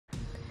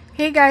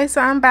Hey guys, so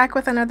I'm back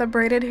with another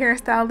braided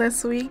hairstyle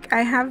this week.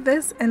 I have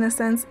this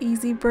Innocence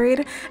easy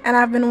braid and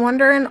I've been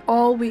wondering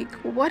all week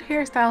what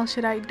hairstyle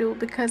should I do,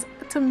 because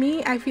to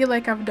me I feel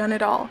like I've done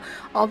it all,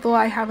 although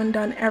I haven't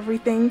done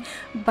everything,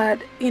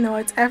 but you know,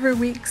 it's every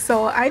week.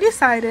 So I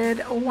decided,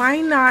 why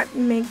not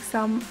make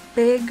some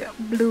big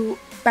blue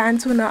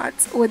Bantu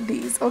knots with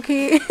these,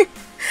 okay?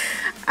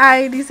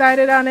 I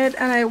decided on it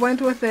and I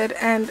went with it,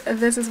 and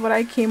this is what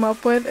I came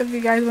up with. If you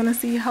guys want to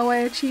see how I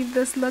achieved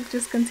this look,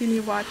 just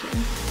continue watching.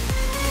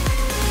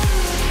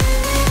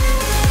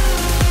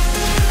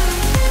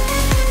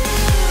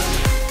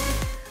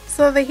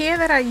 So the hair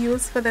that I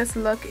use for this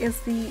look is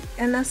the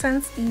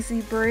Innocence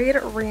Easy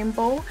Braid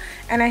Rainbow,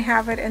 and I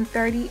have it in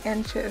 30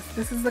 inches.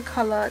 This is the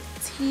color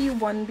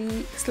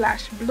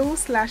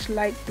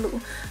T1B/blue/light blue.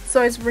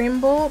 So it's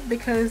rainbow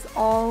because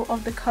all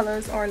of the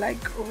colors are like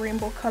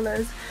rainbow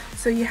colors.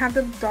 So you have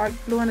the dark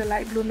blue and the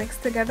light blue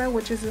mixed together,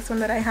 which is this one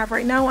that I have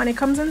right now, and it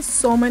comes in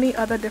so many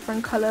other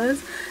different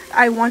colors.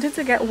 I wanted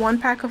to get one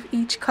pack of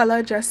each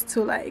color just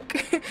to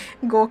like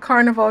go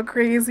carnival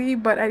crazy,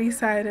 but I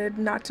decided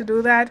not to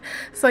do that.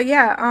 So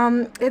yeah,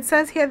 it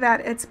says here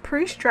that it's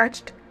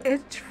pre-stretched,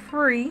 itch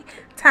free,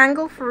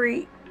 tangle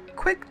free,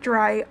 quick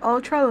dry,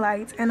 ultra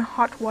light, and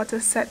hot water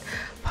set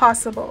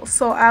possible.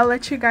 So I'll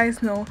let you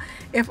guys know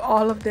if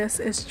all of this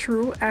is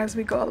true as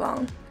we go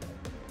along.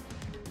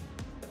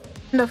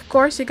 And of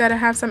course you gotta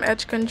have some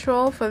edge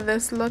control. For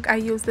this look I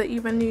use the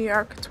Even New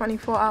York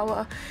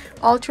 24-hour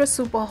ultra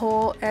super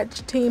hole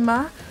edge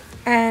tamer.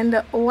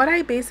 And what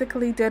I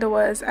basically did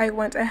was I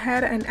went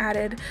ahead and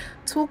added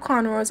 2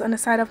 cornrows on the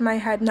side of my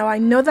head. Now I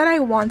know that I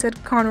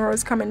wanted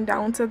cornrows coming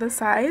down to the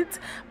sides,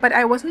 but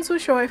I wasn't so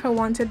sure if I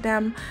wanted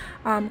them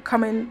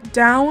coming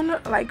down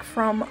like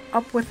from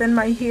up within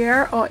my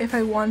hair, or if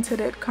I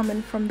wanted it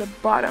coming from the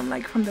bottom,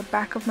 like from the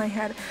back of my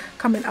head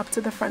coming up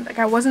to the front. Like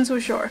I wasn't so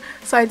sure,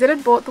 so I did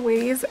it both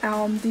ways.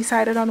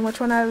 Decided on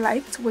which one I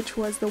liked, which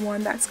was the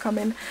one that's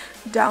coming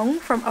down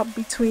from up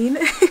between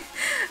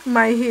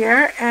my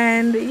hair.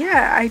 And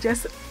yeah, I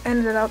just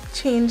ended up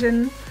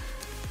changing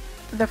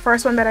the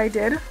first one that I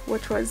did,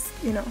 which was,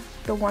 you know,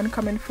 the one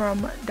coming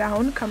from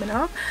down coming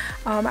up.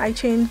 I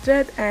changed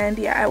it, and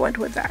yeah, I went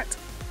with that.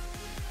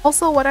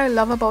 Also, what I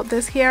love about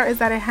this hair is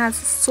that it has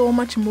so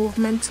much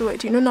movement to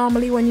it. You know,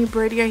 normally when you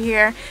braid your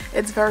hair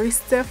it's very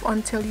stiff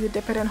until you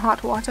dip it in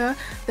hot water.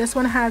 This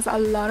one has a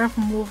lot of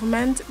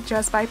movement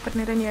just by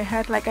putting it in your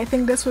head. Like I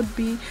think this would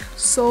be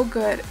so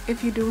good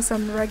if you do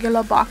some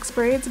regular box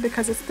braids,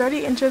 because it's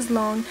 30 inches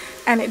long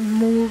and it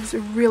moves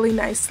really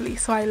nicely.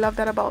 So I love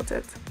that about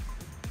it.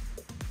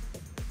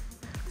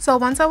 So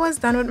once I was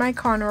done with my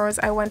cornrows,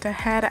 I went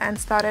ahead and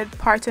started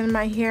parting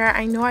my hair.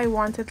 I know I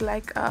wanted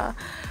like a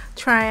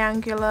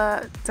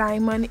triangular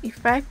diamond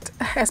effect,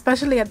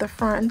 especially at the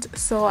front,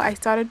 so I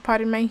started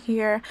parting my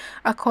hair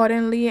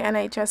accordingly, and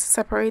I just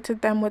separated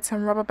them with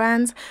some rubber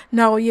bands.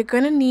 Now you're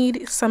gonna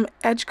need some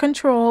edge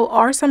control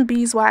or some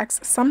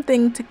beeswax,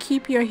 something to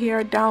keep your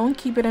hair down,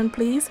 keep it in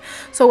place.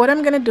 So what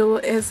I'm gonna do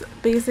is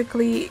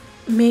basically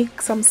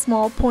make some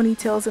small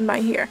ponytails in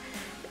my hair,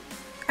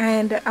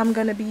 and I'm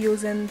gonna be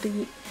using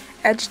the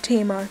edge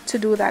tamer to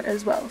do that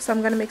as well. So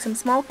I'm gonna make some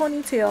small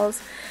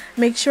ponytails.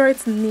 Make sure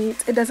it's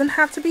neat. It doesn't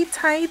have to be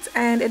tight,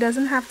 and it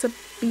doesn't have to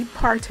be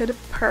parted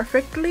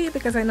perfectly,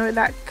 because I know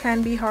that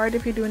can be hard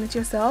if you're doing it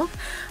yourself.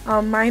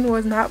 Mine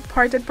was not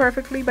parted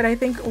perfectly, but I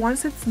think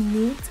once it's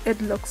neat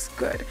it looks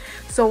good.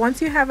 So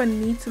once you have a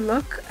neat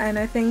look, and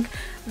I think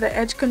the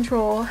edge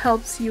control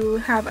helps you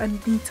have a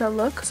neater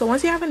look, so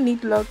once you have a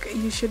neat look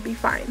you should be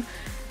fine.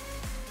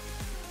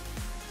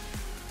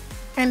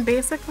 And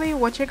basically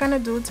what you're gonna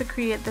do to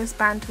create this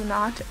Bantu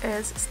knot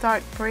is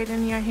start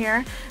braiding your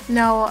hair.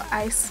 Now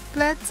I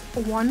split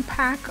 1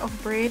 pack of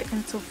braid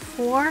into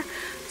 4,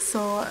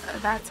 so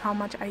that's how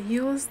much I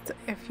used.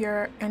 If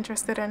you're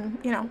interested in,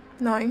 you know,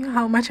 knowing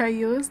how much I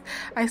used,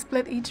 I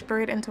split each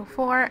braid into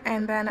 4,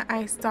 and then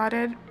I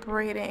started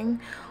braiding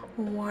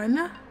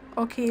 1.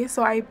 Okay,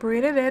 so I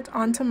braided it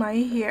onto my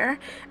hair,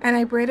 and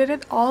I braided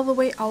it all the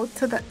way out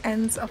to the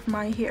ends of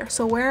my hair.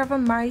 So wherever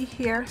my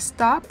hair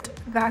stopped,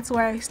 that's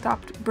where I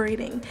stopped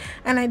braiding.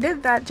 And I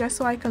did that just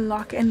so I can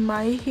lock in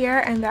my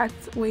hair, and that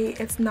way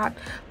it's not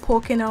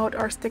poking out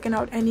or sticking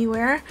out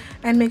anywhere.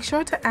 And make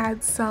sure to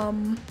add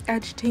some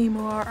edge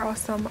tamer or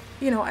some,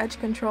 you know, edge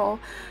control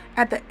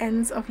at the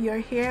ends of your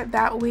hair.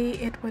 That way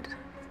it would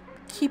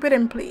keep it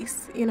in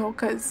place, you know,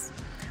 because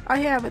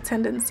I have a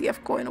tendency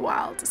of going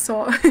wild.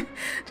 So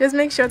just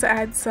make sure to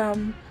add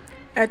some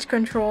edge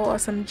control or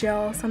some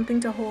gel,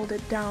 something to hold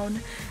it down.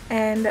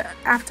 And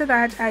after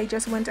that I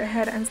just went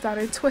ahead and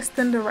started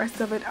twisting the rest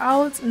of it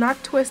out.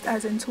 Not twist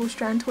as in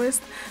 2-strand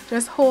twist,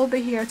 just hold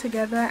the hair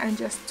together and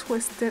just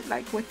twist it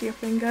like with your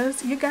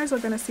fingers. You guys are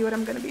gonna see what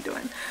I'm gonna be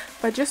doing,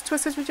 but just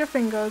twist it with your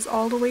fingers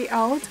all the way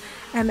out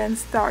and then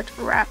start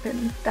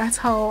wrapping. That's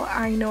how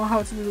I know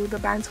how to do the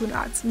Bantu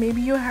knots.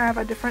 Maybe you have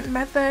a different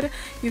method,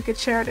 you could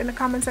share it in the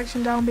comment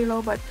section down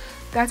below, but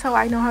that's how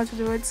I know how to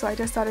do it. So I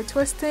just started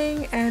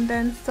twisting and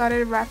then started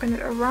started wrapping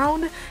it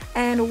around,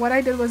 and what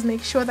I did was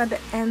make sure that the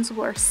ends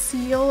were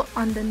sealed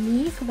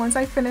underneath. Once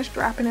I finished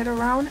wrapping it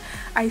around,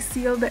 I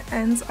sealed the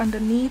ends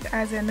underneath,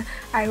 as in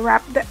I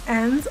wrapped the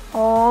ends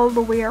all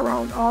the way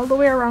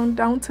around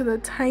down to the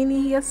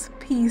tiniest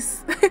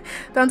piece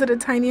down to the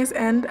tiniest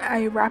end.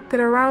 I wrapped it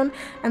around,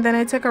 and then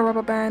I took a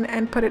rubber band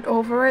and put it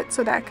over it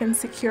so that I can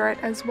secure it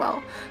as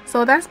well.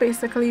 So that's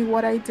basically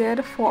what I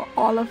did for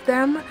all of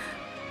them.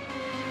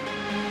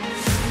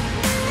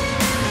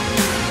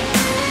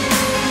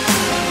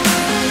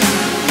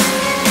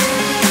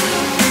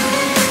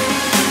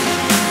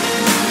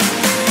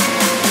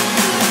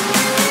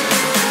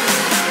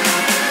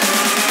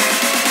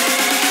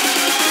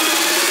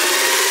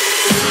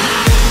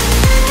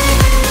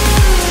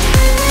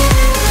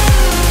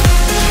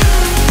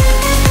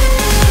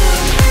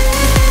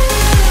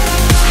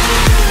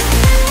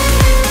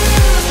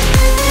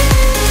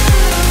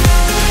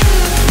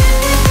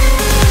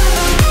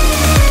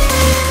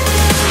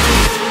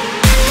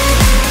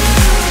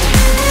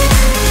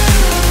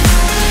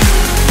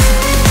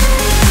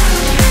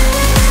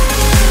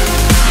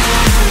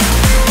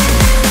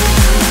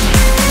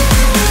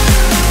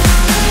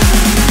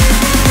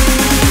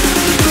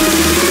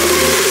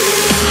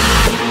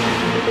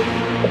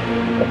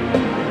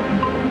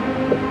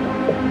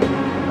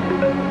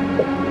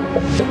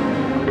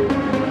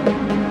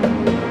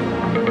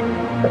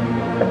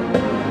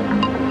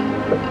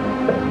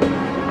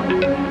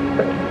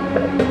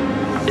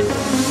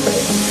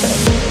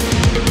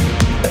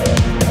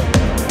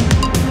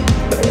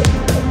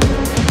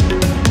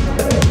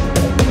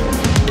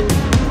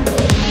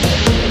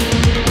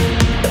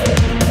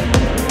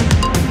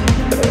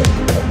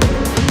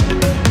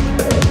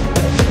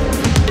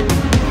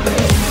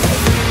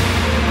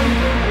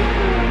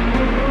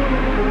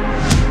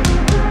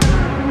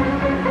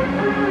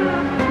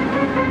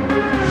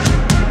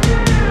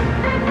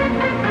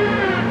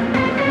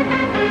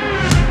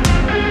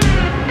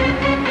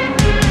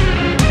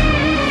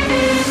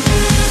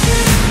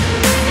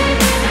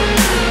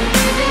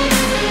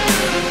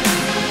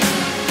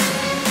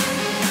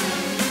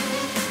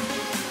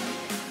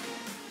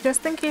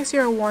 Just in case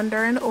you're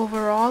wondering,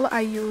 overall I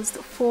used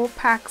 4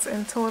 packs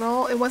in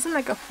total. It wasn't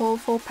like a full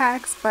 4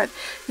 packs, but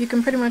you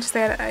can pretty much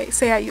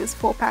say I used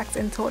 4 packs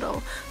in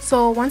total.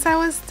 So once I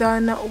was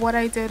done, what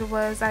I did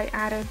was I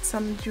added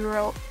some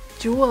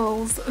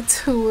jewels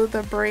to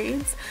the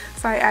braids.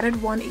 So I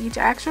added 1 each.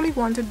 I actually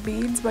wanted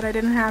beads, but I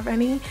didn't have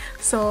any,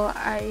 so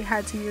I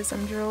had to use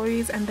some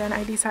jewelries, and then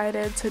I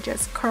decided to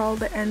just curl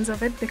the ends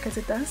of it because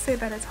it does say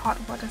that it's hot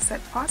water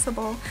set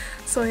possible.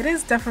 So it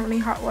is definitely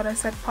hot water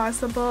set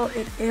possible.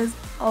 It is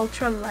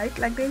ultra light,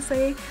 like they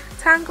say,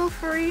 tangle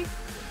free.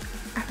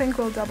 I think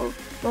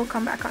we'll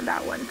come back on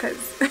that one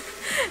because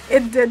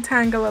it did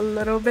tangle a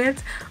little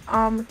bit.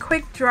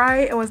 Quick dry,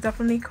 it was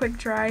definitely quick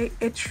dry.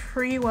 Itch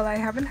free, well, I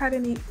haven't had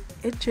any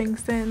itching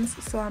since,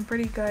 so I'm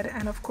pretty good,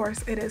 and of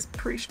course it is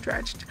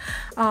pre-stretched.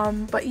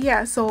 But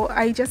yeah, so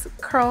I just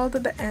curled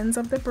the ends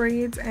of the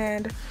braids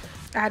and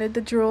added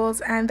the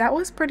jewels, and that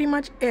was pretty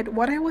much it.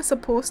 What I was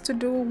supposed to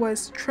do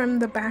was trim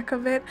the back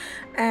of it,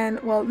 and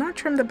well, not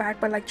trim the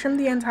back, but like trim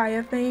the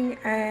entire thing,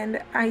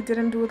 and I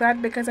didn't do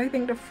that because I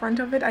think the front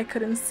of it I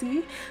couldn't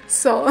see,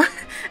 so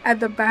at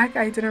the back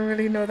I didn't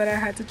really know that I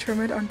had to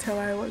trim it until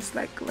I was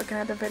like looking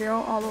at the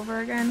video all over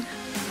again.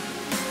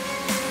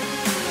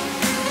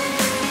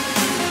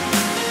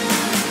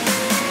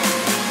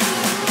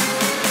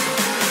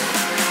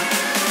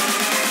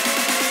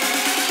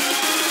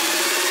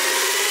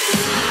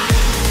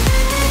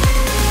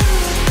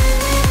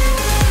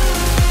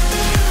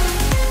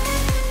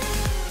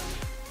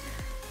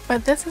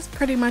 But this is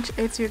pretty much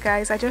it, you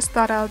guys. I just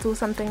thought I'll do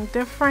something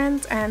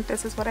different, and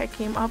this is what I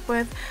came up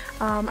with.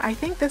 I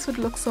think this would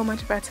look so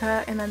much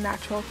better in a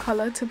natural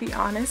color, to be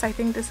honest. I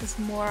think this is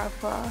more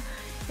of a,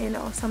 you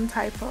know, some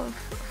type of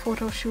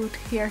photo shoot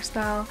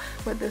hairstyle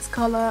with this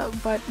color,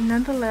 but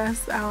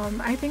nonetheless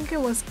I think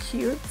it was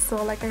cute.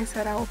 So like I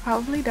said, I will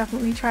probably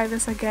definitely try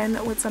this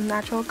again with some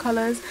natural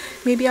colors.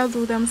 Maybe I'll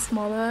do them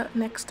smaller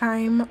next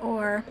time,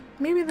 or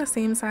maybe the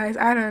same size,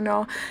 I don't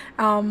know.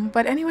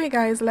 But anyway,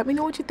 guys, let me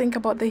know what you think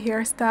about the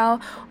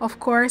hairstyle. Of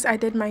course, I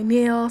did my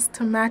nails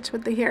to match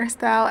with the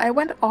hairstyle. I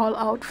went all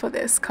out for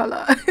this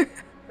color.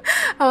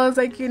 I was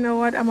like, you know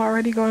what, I'm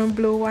already going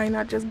blue, why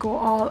not just go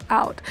all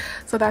out?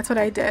 So that's what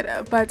I did.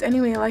 But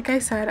anyway, like I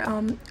said,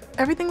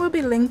 everything will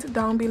be linked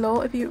down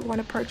below if you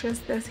want to purchase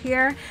this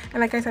here.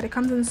 And like I said, it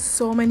comes in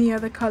so many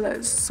other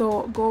colors,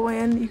 so go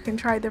in, you can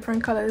try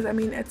different colors. I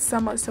mean, it's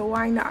summer, so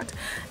why not?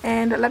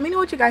 And let me know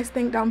what you guys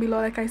think down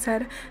below. Like I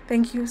said,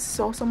 thank you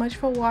so much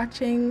for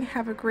watching.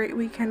 Have a great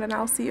weekend, and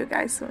I'll see you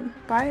guys soon.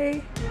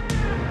 Bye.